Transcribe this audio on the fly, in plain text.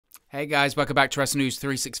Hey guys, welcome back to Wrestling News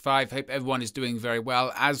 365. Hope everyone is doing very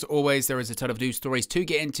well. As always, there is a ton of news stories to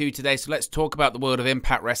get into today, so let's talk about the world of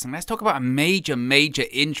Impact Wrestling. Let's talk about a major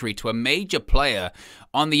injury to a major player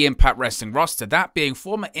on the Impact Wrestling roster, that being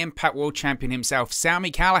former Impact World Champion himself, Sami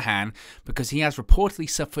Callihan, because he has reportedly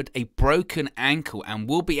suffered a broken ankle and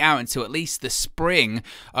will be out until at least the spring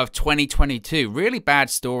of 2022. Really bad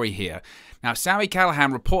story here. Now, Sami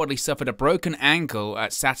Callihan reportedly suffered a broken ankle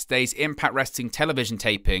at Saturday's Impact Wrestling television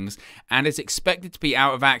tapings and is expected to be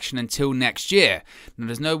out of action until next year. Now,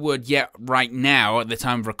 there's no word yet right now at the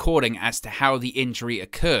time of recording as to how the injury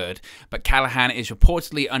occurred, but Callihan is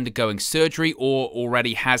reportedly undergoing surgery or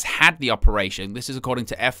already has had the operation. This is according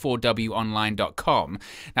to F4Wonline.com.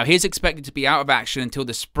 Now, he is expected to be out of action until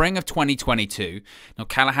the spring of 2022. Now,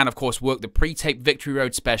 Callihan, of course, worked the pre-taped Victory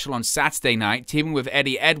Road special on Saturday night, teaming with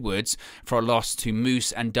Eddie Edwards for a loss to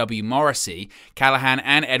Moose and W. Morrissey. Callihan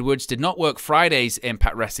and Edwards did not work Friday's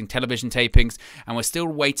Impact Wrestling television tapings, and we're still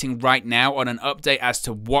waiting right now on an update as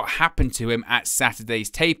to what happened to him at Saturday's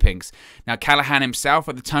tapings. Now, Callihan himself,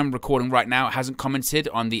 at the time of recording right now, hasn't commented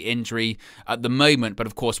on the injury at the moment, but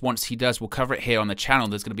of course, once he does, we'll cover it here on the channel.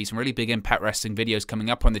 There's going to be some really big Impact Wrestling videos coming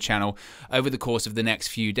up on the channel over the course of the next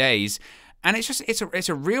few days. And it's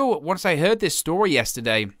a real, once I heard this story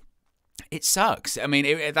yesterday, it sucks. I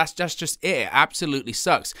mean, that's just it. It absolutely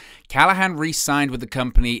sucks. Callihan re-signed with the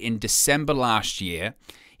company in December last year.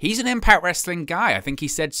 He's an Impact Wrestling guy. I think he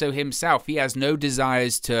said so himself. He has no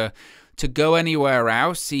desires to go anywhere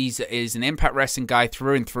else. He's an Impact Wrestling guy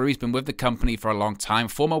through and through. He's been with the company for a long time.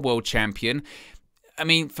 Former world champion. I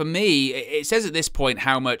mean, for me, it says at this point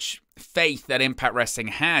how much faith that Impact Wrestling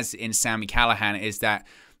has in Sami Callihan is that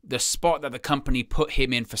the spot that the company put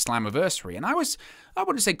him in for Slammiversary. And I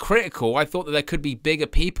wouldn't say critical. I thought that there could be bigger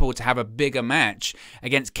people to have a bigger match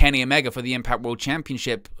against Kenny Omega for the Impact World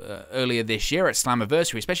Championship earlier this year at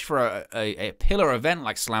Slammiversary, especially for a pillar event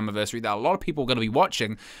like Slammiversary that a lot of people are going to be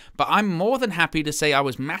watching. But I'm more than happy to say I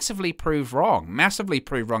was massively proved wrong in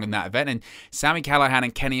that event. And Sami Callihan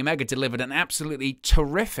and Kenny Omega delivered an absolutely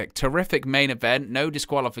terrific main event, no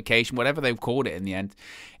disqualification, whatever they've called it in the end.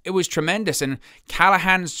 It was tremendous. And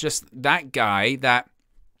Callahan's just that guy that,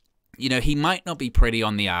 you know, he might not be pretty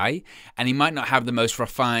on the eye, and he might not have the most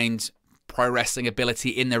refined pro wrestling ability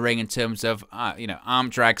in the ring in terms of, you know, arm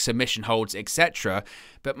drag, submission holds, etc.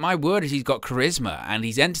 But my word is he's got charisma, and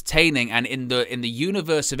he's entertaining, and in the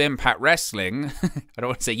universe of Impact Wrestling, I don't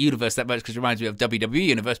want to say universe that much because it reminds me of WWE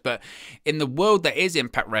Universe, but in the world that is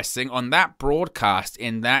Impact Wrestling, on that broadcast,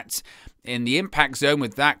 in the Impact Zone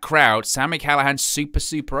with that crowd, Sami Callihan's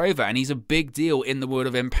super over, and he's a big deal in the world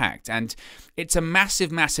of Impact, and it's a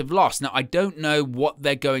massive loss. Now, I don't know what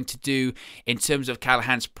they're going to do in terms of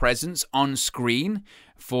Callihan's presence on screen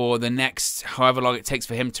for the next however long it takes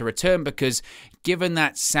for him to return, because given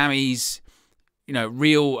that Sami's, you know,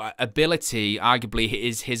 real ability arguably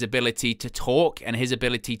is his ability to talk and his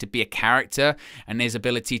ability to be a character and his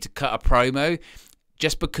ability to cut a promo,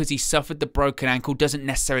 just because he suffered the broken ankle doesn't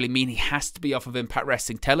necessarily mean he has to be off of Impact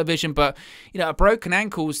Wrestling television. But, you know, a broken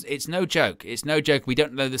ankle, it's no joke. It's no joke. We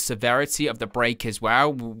don't know the severity of the break as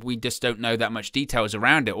well. We just don't know that much details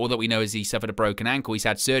around it. All that we know is he suffered a broken ankle. He's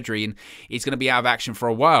had surgery, and he's going to be out of action for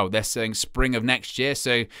a while. They're saying spring of next year.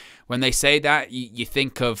 So when they say that, you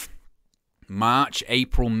think of March,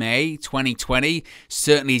 April, May 2020.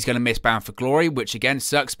 Certainly he's going to miss Bound for Glory, which again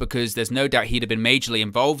sucks because there's no doubt he'd have been majorly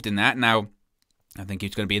involved in that. Now, I think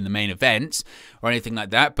he's going to be in the main event or anything like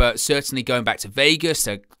that, but certainly going back to Vegas,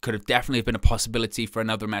 there could have definitely been a possibility for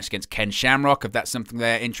another match against Ken Shamrock if that's something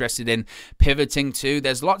they're interested in pivoting to.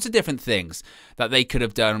 There's lots of different things that they could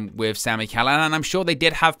have done with Sami Callihan, and I'm sure they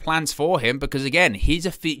did have plans for him because, again, he's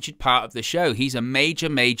a featured part of the show. He's a major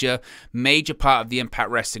part of the Impact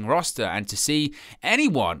Wrestling roster, and to see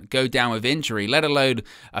anyone go down with injury, let alone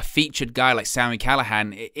a featured guy like Sami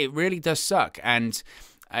Callihan, it really does suck. And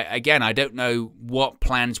again, I don't know what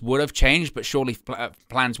plans would have changed, but surely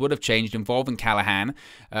plans would have changed involving Callihan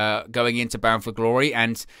going into Bound for Glory.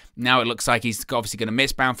 And now it looks like he's obviously going to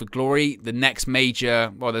miss Bound for Glory. The next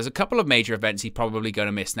major, well, there's a couple of major events he's probably going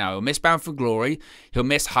to miss now. He'll miss Bound for Glory. He'll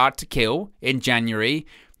miss Hard to Kill in January.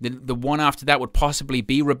 The one after that would possibly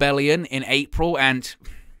be Rebellion in April. And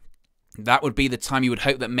that would be the time you would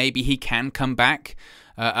hope that maybe he can come back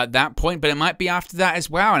at that point, but it might be after that as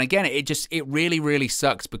well. And again, it really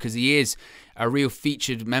sucks because he is a real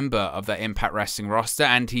featured member of that Impact Wrestling roster,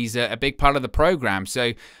 and he's a big part of the program.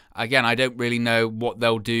 So again, I don't really know what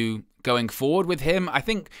they'll do going forward with him.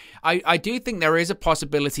 I do think there is a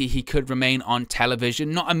possibility he could remain on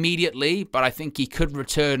television, not immediately, but I think he could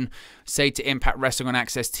return, say, to Impact Wrestling on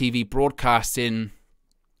Access TV broadcasting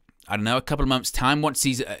I don't know, a couple of months' time once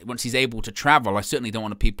he's able to travel. I certainly don't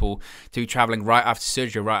want people to be traveling right after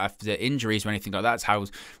surgery, right after injuries or anything like that. That's how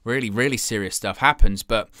really, really serious stuff happens.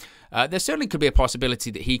 But there certainly could be a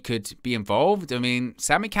possibility that he could be involved. I mean,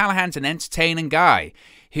 Sami Callihan's an entertaining guy.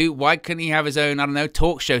 Why couldn't he have his own, I don't know,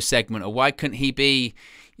 talk show segment? Or why couldn't he be,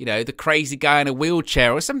 you know, the crazy guy in a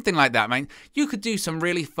wheelchair or something like that, man? You could do some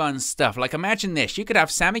really fun stuff. Like, imagine this. You could have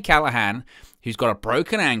Sami Callihan, who's got a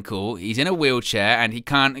broken ankle. He's in a wheelchair, and he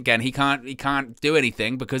can't do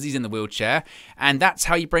anything because he's in the wheelchair. And that's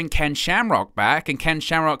how you bring Ken Shamrock back. And Ken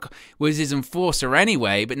Shamrock was his enforcer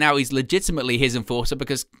anyway, but now he's legitimately his enforcer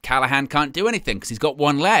because Callihan can't do anything because he's got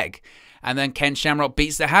one leg. And then Ken Shamrock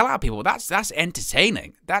beats the hell out of people. That's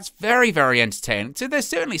entertaining. That's very, very entertaining. So there's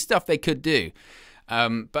certainly stuff they could do.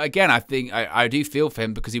 But again, I think I do feel for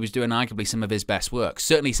him because he was doing arguably some of his best work.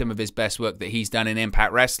 Certainly some of his best work that he's done in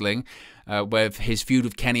Impact Wrestling, with his feud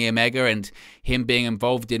with Kenny Omega and him being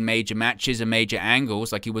involved in major matches and major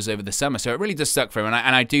angles like he was over the summer. So it really does suck for him,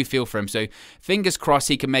 and I do feel for him. So fingers crossed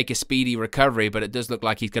he can make a speedy recovery, but it does look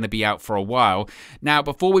like he's going to be out for a while. Now,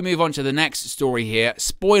 before we move on to the next story here,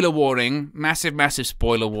 spoiler warning, massive, massive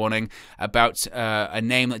spoiler warning about a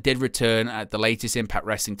name that did return at the latest Impact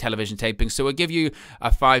Wrestling television taping. So we'll give you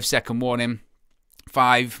a 5-second warning.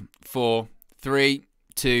 5, 4, 3,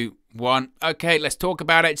 2, 1. Okay, let's talk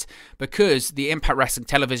about it, because the Impact Wrestling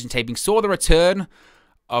television taping saw the return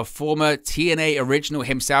of former TNA original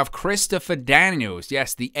himself, Christopher Daniels.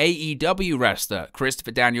 Yes, the AEW wrestler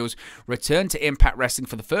Christopher Daniels returned to Impact Wrestling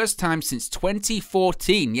for the first time since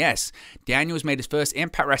 2014. Yes, Daniels made his first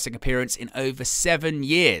Impact Wrestling appearance in over 7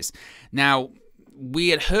 years. Now, we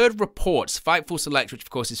had heard reports, Fightful Select, which of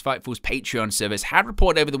course is Fightful's Patreon service, had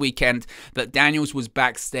reported over the weekend that Daniels was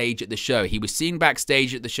backstage at the show. He was seen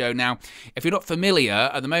backstage at the show. Now, if you're not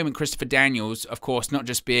familiar, at the moment, Christopher Daniels, of course, not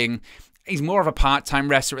just being... He's more of a part-time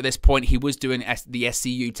wrestler at this point. He was doing the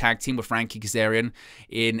SCU tag team with Frankie Kazarian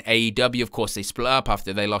in AEW. Of course, they split up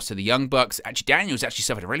after they lost to the Young Bucks. Actually, Daniels actually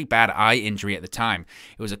suffered a really bad eye injury at the time.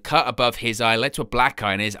 It was a cut above his eye, led to a black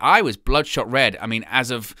eye, and his eye was bloodshot red. I mean,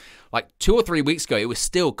 as of like 2 or 3 weeks ago, it was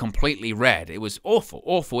still completely red. It was awful,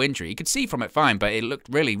 awful injury. You could see from it fine, but it looked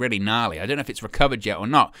really, really gnarly. I don't know if it's recovered yet or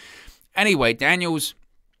not. Anyway, Daniels,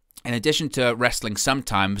 in addition to wrestling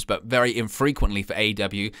sometimes, but very infrequently for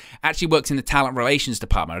AEW, actually works in the talent relations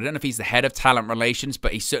department. I don't know if he's the head of talent relations,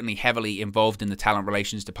 but he's certainly heavily involved in the talent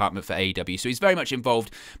relations department for AEW. So he's very much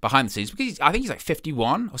involved behind the scenes, because I think he's like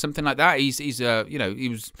 51 or something like that.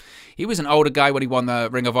 He was an older guy when he won the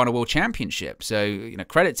Ring of Honor World Championship. So,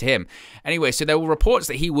 credit to him. Anyway, so there were reports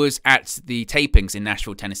that he was at the tapings in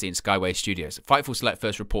Nashville, Tennessee in Skyway Studios. Fightful Select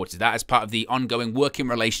first reported that as part of the ongoing working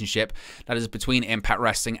relationship that is between Impact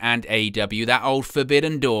Wrestling and AEW. That old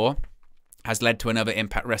forbidden door has led to another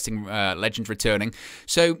Impact Wrestling legend returning.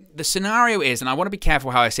 So the scenario is, and I want to be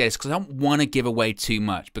careful how I say this because I don't want to give away too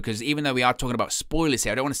much, because even though we are talking about spoilers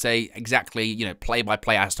here, I don't want to say exactly, play by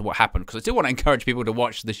play as to what happened, because I still want to encourage people to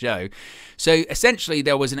watch the show. So essentially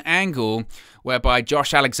there was an angle whereby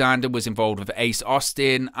Josh Alexander was involved with Ace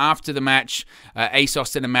Austin. After the match, Ace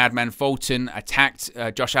Austin and Madman Fulton attacked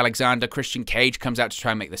Josh Alexander. Christian Cage comes out to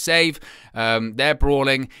try and make the save. They're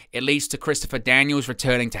brawling. It leads to Christopher Daniels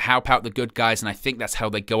returning to help out the good guys, and I think that's how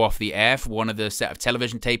they go off the air for one of the set of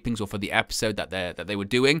television tapings or for the episode that they were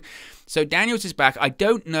doing. So Daniels is back. I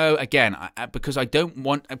don't know, again, because I don't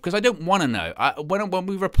want to know. When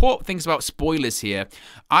we report things about spoilers here,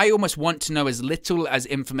 I almost want to know as little as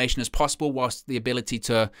information as possible, whilst the ability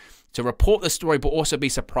to report the story, but also be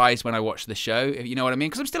surprised when I watch the show, if you know what I mean?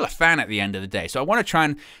 Because I'm still a fan at the end of the day. So I want to try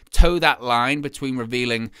and toe that line between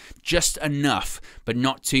revealing just enough, but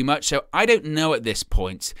not too much. So I don't know at this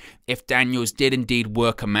point if Daniels did indeed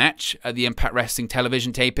work a match at the Impact Wrestling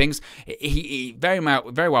television tapings. He very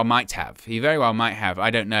well might have. He very well might have. I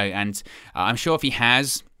don't know. And I'm sure if he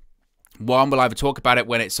has, one, we'll either talk about it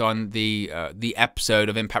when it's on the episode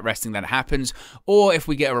of Impact Wrestling that happens, or if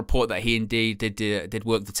we get a report that he indeed did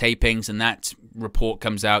work the tapings, and that report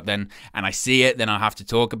comes out, then and I see it, then I'll have to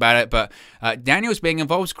talk about it. But Daniels being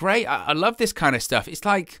involved is great. I love this kind of stuff. It's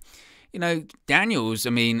like, Daniels, I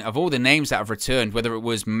mean, of all the names that have returned, whether it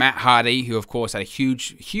was Matt Hardy, who of course had a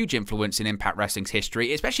huge influence in Impact Wrestling's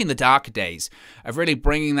history, especially in the darker days, of really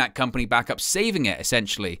bringing that company back up, saving it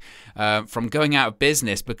essentially from going out of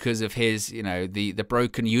business because of his, the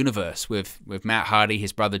broken universe with Matt Hardy,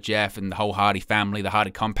 his brother Jeff, and the whole Hardy family, the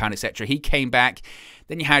Hardy compound, etc. He came back.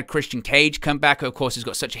 Then you had Christian Cage come back, who of course has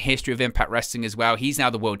got such a history of Impact Wrestling as well. He's now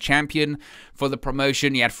the world champion for the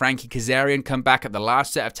promotion. You had Frankie Kazarian come back at the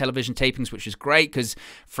last set of television tapings, which is great because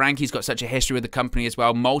Frankie's got such a history with the company as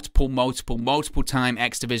well. Multiple time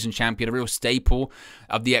X Division champion, a real staple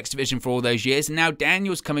of the X Division for all those years. And now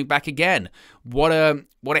Daniels coming back again. What a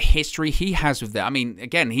history he has with that. I mean,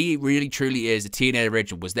 again, he really truly is a TNA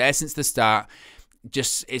original. Was there since the start.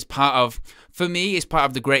 Just is part of, for me, is part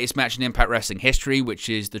of the greatest match in Impact Wrestling history, which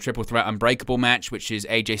is the Triple Threat Unbreakable match, which is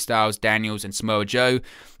AJ Styles, Daniels, and Samoa Joe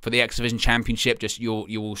for the X Division Championship. Just you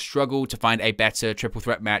will struggle to find a better Triple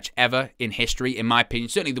Threat match ever in history, in my opinion.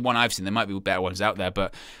 Certainly the one I've seen. There might be better ones out there,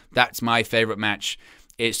 but that's my favorite match.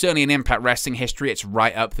 It's certainly in Impact Wrestling history. It's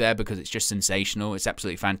right up there because it's just sensational. It's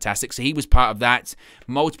absolutely fantastic. So he was part of that.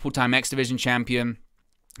 Multiple-time X Division champion.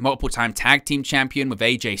 Multiple-time tag team champion with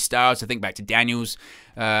AJ Styles. I think back to Daniels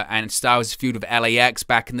and Styles' feud with LAX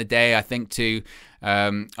back in the day. I think to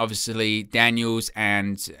obviously Daniels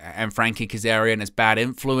and Frankie Kazarian as Bad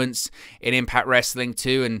Influence in Impact Wrestling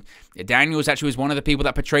too. And Daniels actually was one of the people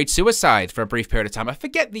that portrayed Suicide for a brief period of time. I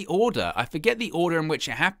forget the order. In which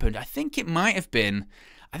it happened. I think it might have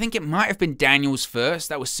been Daniels first.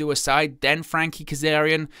 That was Suicide, then Frankie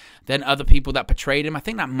Kazarian, then other people that portrayed him. I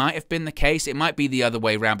think that might have been the case. It might be the other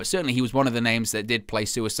way around, but certainly he was one of the names that did play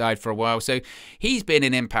Suicide for a while. So he's been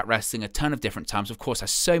in Impact Wrestling a ton of different times. Of course,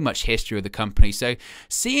 has so much history with the company. So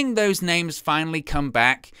seeing those names finally come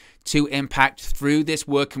back to Impact through this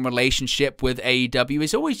working relationship with AEW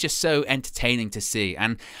is always just so entertaining to see.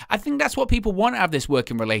 And I think that's what people want out of this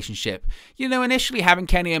working relationship. You know, initially having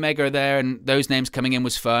Kenny Omega there and those names coming in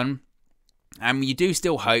was fun. And you do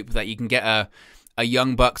still hope that you can get a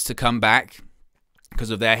Young Bucks to come back because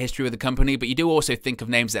of their history with the company, but you do also think of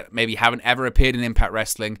names that maybe haven't ever appeared in Impact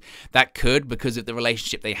Wrestling that could, because of the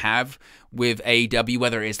relationship they have with AEW,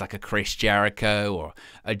 whether it is like a Chris Jericho or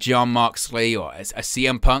a Jon Moxley or a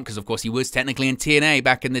CM Punk, because of course he was technically in TNA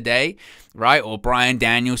back in the day, right? Or Bryan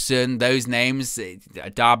Danielson, those names,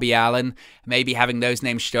 Darby Allin, maybe having those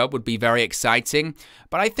names show up would be very exciting.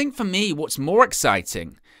 But I think for me, what's more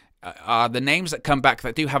exciting are the names that come back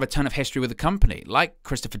that do have a ton of history with the company, like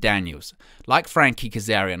Christopher Daniels, like Frankie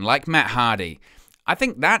Kazarian, like Matt Hardy. I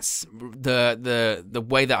think that's the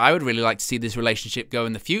way that I would really like to see this relationship go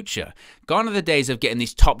in the future. Gone are the days of getting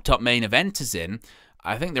these top main eventers in.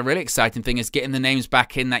 I think the really exciting thing is getting the names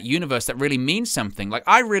back in that universe that really means something. Like,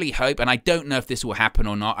 I really hope, and I don't know if this will happen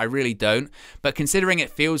or not, I really don't, but considering it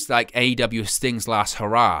feels like AEW Sting's last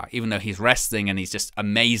hurrah, even though he's wrestling and he's just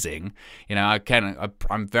amazing, you know,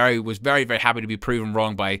 was very, very happy to be proven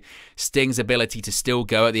wrong by Sting's ability to still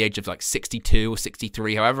go at the age of like 62 or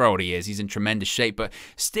 63, however old he is. He's in tremendous shape, but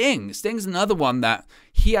Sting's another one that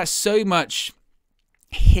he has so much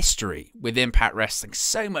history with Impact Wrestling,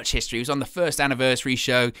 so much history. He was on the first anniversary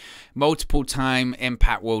show, multiple-time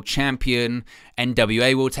Impact World Champion,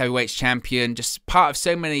 NWA World Heavyweights Champion, just part of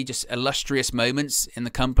so many just illustrious moments in the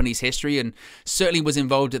company's history, and certainly was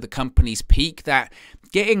involved at the company's peak. That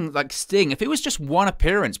getting like Sting, if it was just one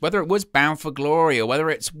appearance, whether it was Bound for Glory or whether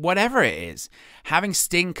it's whatever it is, having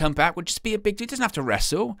Sting come back would just be a big deal. He doesn't have to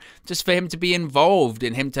wrestle, just for him to be involved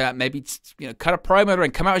and him to maybe, you know, cut a promo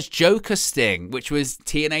and come out as Joker Sting, which was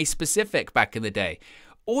TNA specific back in the day.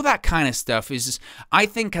 All that kind of stuff is, I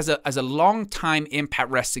think, as a long-time Impact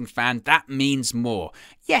Wrestling fan, that means more.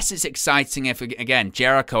 Yes, it's exciting if, again,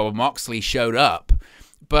 Jericho or Moxley showed up,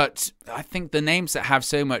 but I think the names that have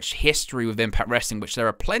so much history with Impact Wrestling, which there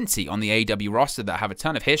are plenty on the AEW roster that have a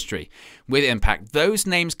ton of history with Impact, those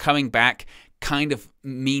names coming back kind of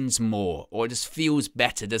means more, or it just feels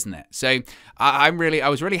better, doesn't it? So I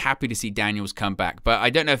was really happy to see Daniels come back, but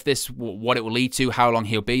I don't know if what it will lead to, how long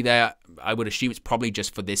he'll be there. I would assume it's probably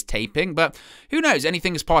just for this taping, but who knows?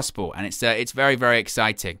 Anything is possible, and it's very, very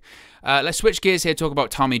exciting. Let's switch gears here, talk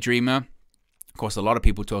about Tommy Dreamer. Of course, a lot of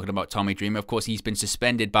people talking about Tommy Dreamer. Of course, he's been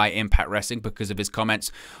suspended by Impact Wrestling because of his comments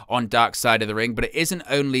on Dark Side of the Ring. But it isn't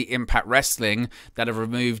only Impact Wrestling that have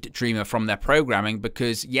removed Dreamer from their programming,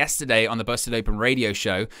 because yesterday on the Busted Open radio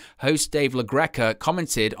show, host Dave LaGreca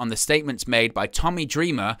commented on the statements made by Tommy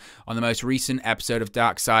Dreamer on the most recent episode of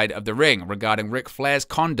Dark Side of the Ring regarding Ric Flair's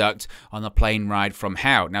conduct on the plane ride from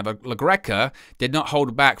Hell. Now, LaGreca did not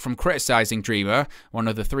hold back from criticizing Dreamer, one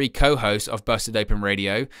of the three co-hosts of Busted Open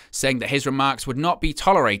Radio, saying that his remarks would not be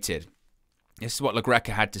tolerated. This is what LaGreca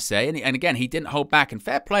had to say. And again, he didn't hold back. And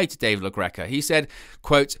fair play to Dave LaGreca. He said,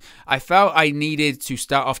 quote, "I felt I needed to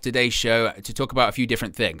start off today's show to talk about a few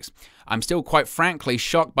different things. I'm still quite frankly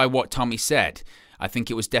shocked by what Tommy said. I think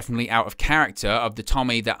it was definitely out of character of the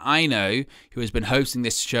Tommy that I know, who has been hosting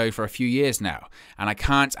this show for a few years now. And I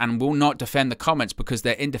can't and will not defend the comments because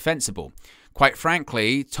they're indefensible. Quite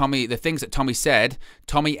frankly, Tommy, the things that Tommy said,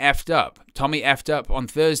 Tommy effed up. Tommy effed up on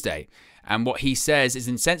Thursday. And what he says is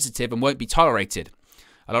insensitive and won't be tolerated.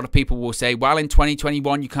 A lot of people will say, well, in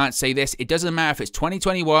 2021, you can't say this. It doesn't matter if it's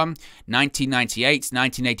 2021, 1998,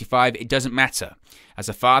 1985. It doesn't matter. As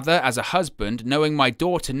a father, as a husband, knowing my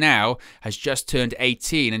daughter now has just turned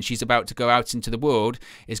 18 and she's about to go out into the world,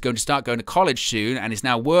 is going to start going to college soon and is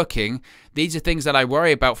now working, these are things that I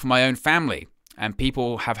worry about for my own family. And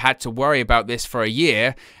people have had to worry about this for a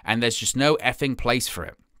year, and there's just no effing place for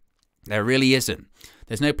it. There really isn't.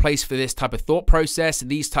 There's no place for this type of thought process,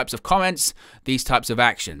 these types of comments, these types of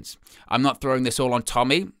actions. I'm not throwing this all on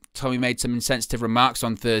Tommy. Tommy made some insensitive remarks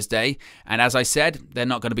on Thursday, and as I said, they're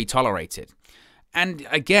not going to be tolerated. And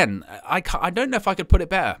again, I don't know if I could put it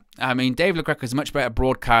better. I mean, Dave LaGreca is a much better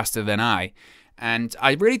broadcaster than I, and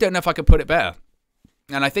I really don't know if I could put it better.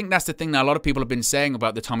 And I think that's the thing that a lot of people have been saying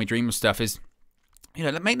about the Tommy Dreamer stuff is, you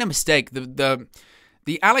know, make no mistake,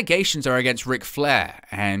 the allegations are against Ric Flair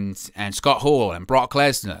and Scott Hall and Brock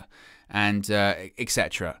Lesnar and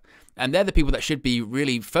etc. And they're the people that should be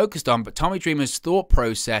really focused on. But Tommy Dreamer's thought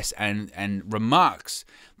process and remarks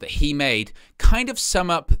that he made kind of sum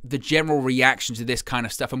up the general reaction to this kind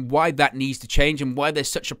of stuff and why that needs to change and why there's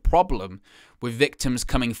such a problem with victims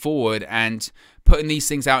coming forward and putting these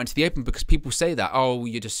things out into the open, because people say that, oh,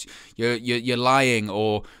 you're lying,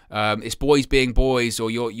 or it's boys being boys,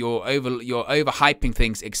 or you're overhyping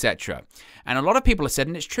things, etc. And a lot of people have said,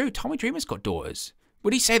 and it's true, Tommy Dreamer's got daughters.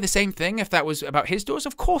 Would he say the same thing if that was about his daughters?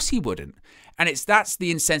 Of course he wouldn't. And that's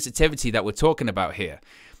the insensitivity that we're talking about here.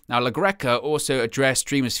 Now, LaGreca also addressed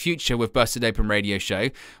Dreamer's future with Busted Open Radio Show.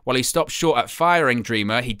 While he stopped short at firing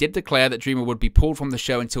Dreamer, he did declare that Dreamer would be pulled from the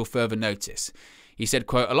show until further notice. He said,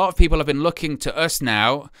 quote, "A lot of people have been looking to us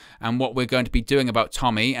now and what we're going to be doing about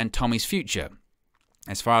Tommy and Tommy's future.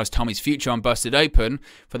 As far as Tommy's future on Busted Open,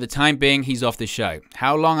 for the time being, he's off the show.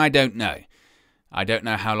 How long, I don't know. I don't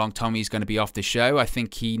know how long Tommy's going to be off the show. I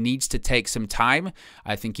think he needs to take some time.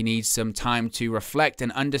 I think he needs some time to reflect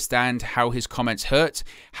and understand how his comments hurt,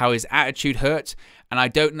 how his attitude hurt, and I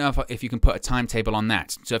don't know if you can put a timetable on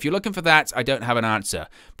that. So if you're looking for that, I don't have an answer.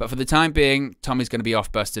 But for the time being, Tommy's going to be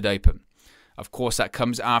off Busted Open. Of course, that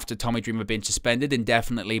comes after Tommy Dreamer being suspended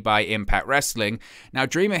indefinitely by Impact Wrestling. Now,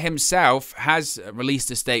 Dreamer himself has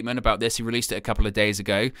released a statement about this. He released it a couple of days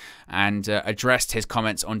ago and addressed his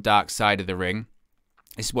comments on Dark Side of the Ring.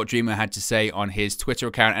 This is what Dreamer had to say on his Twitter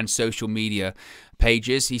account and social media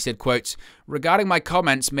pages. He said, quote, "Regarding my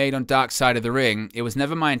comments made on Dark Side of the Ring, it was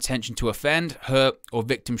never my intention to offend, hurt, or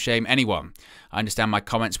victim shame anyone. I understand my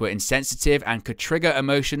comments were insensitive and could trigger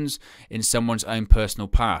emotions in someone's own personal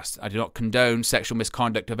past. I do not condone sexual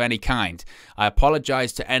misconduct of any kind. I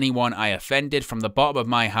apologize to anyone I offended from the bottom of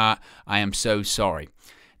my heart. I am so sorry."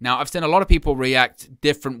 Now, I've seen a lot of people react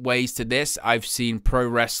different ways to this. I've seen pro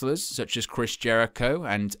wrestlers such as Chris Jericho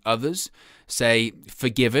and others say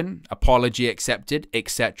forgiven, apology accepted,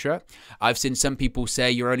 etc. I've seen some people say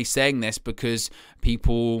you're only saying this because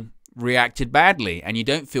people reacted badly and you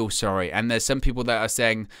don't feel sorry. And there's some people that are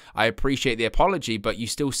saying, I appreciate the apology, but you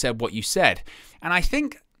still said what you said. And I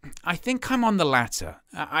think I'm on the latter.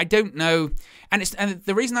 I don't know. And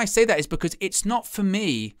the reason I say that is because it's not for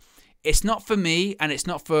me. It's not for me, and it's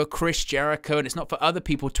not for Chris Jericho, and it's not for other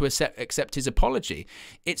people to accept his apology.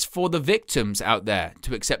 It's for the victims out there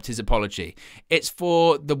to accept his apology. It's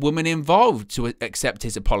for the woman involved to accept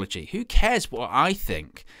his apology. Who cares what I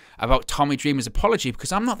think about Tommy Dreamer's apology,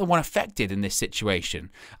 because I'm not the one affected in this situation.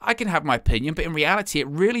 I can have my opinion, but in reality, it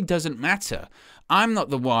really doesn't matter. I'm not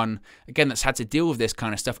the one, again, that's had to deal with this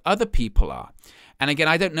kind of stuff. Other people are. And again,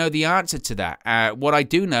 I don't know the answer to that. What I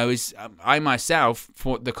do know is I myself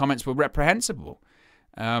thought the comments were reprehensible.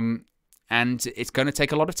 And it's going to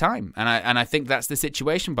take a lot of time. And I think that's the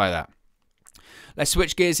situation by that. Let's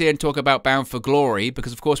switch gears here and talk about Bound for Glory,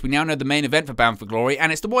 because, of course, we now know the main event for Bound for Glory,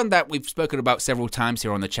 and it's the one that we've spoken about several times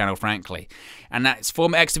here on the channel, frankly. And that's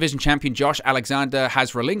former X Division champion Josh Alexander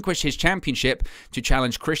has relinquished his championship to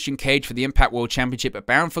challenge Christian Cage for the Impact World Championship at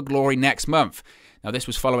Bound for Glory next month. Now, this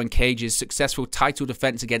was following Cage's successful title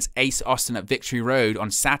defense against Ace Austin at Victory Road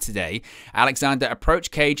on Saturday. Alexander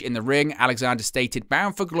approached Cage in the ring. Alexander stated,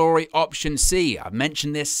 "Bound for Glory, option C." I've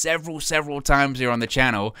mentioned this several times here on the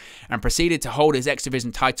channel, and proceeded to hold his X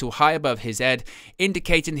Division title high above his head,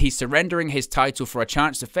 indicating he's surrendering his title for a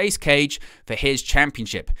chance to face Cage for his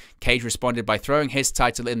championship. Cage responded by throwing his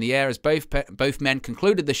title in the air as both men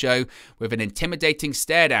concluded the show with an intimidating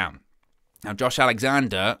stare down. Now, Josh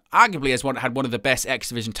Alexander arguably has had one of the best X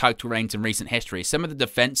Division title reigns in recent history. Some of the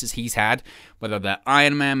defenses he's had, whether they're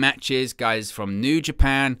Iron Man matches, guys from New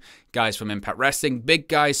Japan, guys from Impact Wrestling, big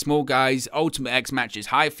guys, small guys, Ultimate X matches,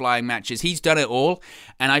 high-flying matches, he's done it all.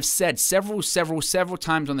 And I've said several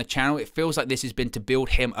times on the channel, it feels like this has been to build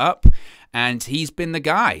him up, and he's been the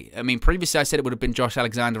guy. I mean, previously I said it would have been Josh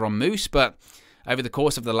Alexander on Moose, but over the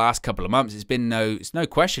course of the last couple of months, it's no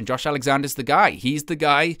question. Josh Alexander's the guy. He's the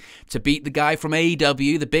guy to beat the guy from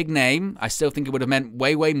AEW, the big name. I still think it would have meant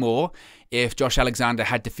way more if Josh Alexander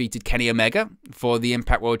had defeated Kenny Omega for the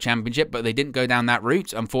Impact World Championship, but they didn't go down that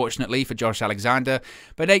route, unfortunately, for Josh Alexander.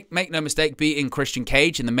 But hey, make no mistake, beating Christian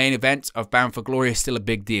Cage in the main event of Bound for Glory is still a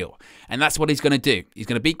big deal. And that's what he's going to do. He's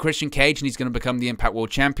going to beat Christian Cage, and he's going to become the Impact World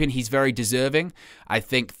Champion. He's very deserving. I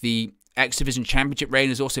think the X Division Championship reign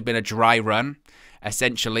has also been a dry run,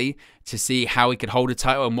 essentially, to see how he could hold a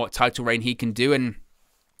title and what title reign he can do. And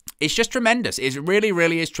it's just tremendous. It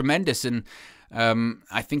really is tremendous. And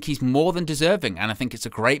I think he's more than deserving, and I think it's a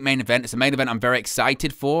great main event. It's a main event I'm very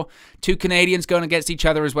excited for. Two Canadians going against each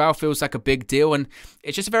other as well feels like a big deal, and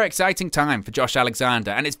it's just a very exciting time for Josh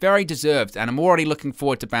Alexander, and it's very deserved, and I'm already looking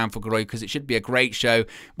forward to Bound for Glory because it should be a great show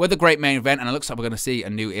with a great main event, and it looks like we're going to see a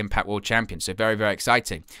new Impact World Champion, so very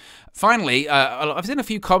exciting. Finally, I've seen a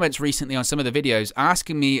few comments recently on some of the videos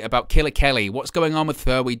asking me about Killer Kelly. What's going on with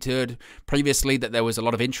her? We'd heard previously that there was a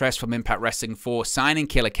lot of interest from Impact Wrestling for signing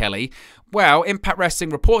Killer Kelly. Well, Impact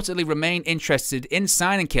Wrestling reportedly remain interested in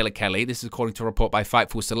signing Killer Kelly. This is according to a report by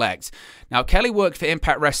Fightful Select. Now, Kelly worked for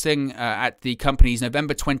Impact Wrestling at the company's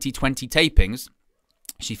November 2020 tapings.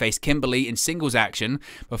 She faced Kimberly in singles action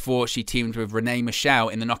before she teamed with Renee Michelle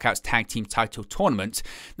in the Knockouts Tag Team Title Tournament.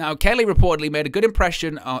 Now, Kelly reportedly made a good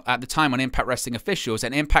impression at the time on Impact Wrestling officials,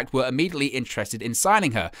 and Impact were immediately interested in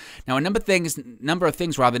signing her. Now, a number of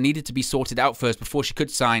things needed to be sorted out first before she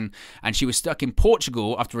could sign, and she was stuck in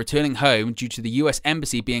Portugal after returning home due to the US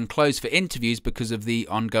Embassy being closed for interviews because of the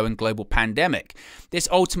ongoing global pandemic. This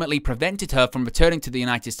ultimately prevented her from returning to the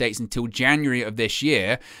United States until January of this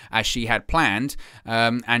year, as she had planned.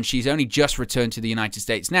 And she's only just returned to the United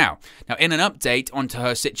States now. Now, in an update onto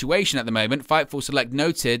her situation at the moment, Fightful Select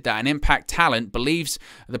noted that an Impact talent believes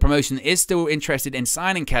the promotion is still interested in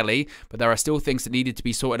signing Kelly, but there are still things that needed to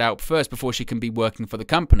be sorted out first before she can be working for the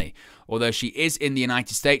company. Although she is in the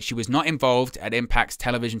United States, she was not involved at Impact's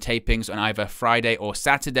television tapings on either Friday or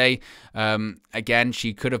Saturday. Again,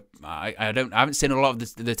 she could have. I haven't seen a lot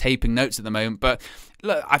of the taping notes at the moment, but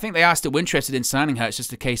look, I think they are still interested in signing her. It's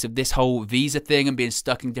just a case of this whole visa thing and being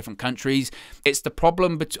stuck in different countries. It's the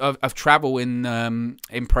problem of travel in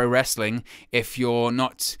pro wrestling. If you're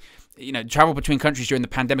not, travel between countries during the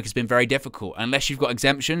pandemic has been very difficult. Unless you've got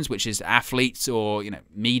exemptions, which is athletes or,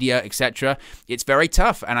 media, etc. It's very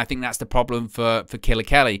tough, and I think that's the problem for Killer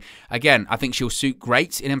Kelly. Again, I think she'll suit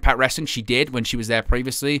great in Impact Wrestling. She did when she was there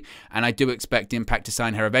previously, and I do expect Impact to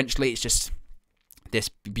sign her eventually. It's just this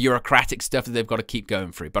bureaucratic stuff that they've got to keep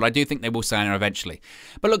going through. But I do think they will sign her eventually.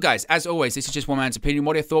 But look, guys, as always, this is just one man's opinion.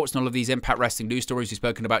 What are your thoughts on all of these Impact Wrestling news stories we've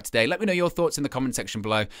spoken about today? Let me know your thoughts in the comment section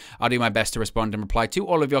below. I'll do my best to respond and reply to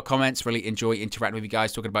all of your comments. Really enjoy interacting with you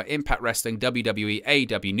guys, talking about Impact Wrestling, WWE,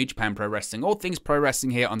 AEW, New Japan Pro Wrestling, all things pro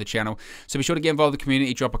wrestling here on the channel. So be sure to get involved in the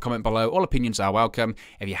community, drop a comment below. All opinions are welcome.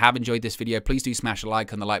 If you have enjoyed this video, please do smash a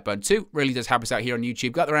like on the like button too. Really does help us out here on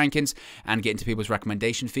YouTube, got the rankings, and get into people's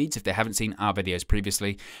recommendation feeds if they haven't seen our videos previously.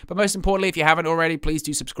 But most importantly, if you haven't already, please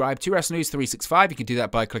do subscribe to Wrestling News 365. You can do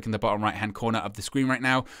that by clicking the bottom right-hand corner of the screen right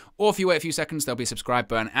now. Or if you wait a few seconds, there'll be a subscribe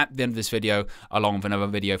button at the end of this video, along with another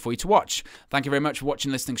video for you to watch. Thank you very much for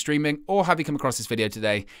watching, listening, streaming, or have you come across this video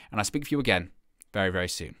today. And I'll speak to you again very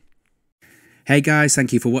soon. Hey guys,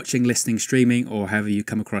 thank you for watching, listening, streaming, or however you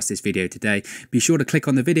come across this video today. Be sure to click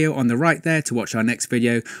on the video on the right there to watch our next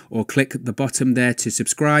video, or click the bottom there to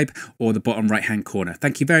subscribe, or the bottom right hand corner.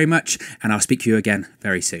 Thank you very much, and I'll speak to you again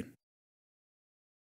very soon.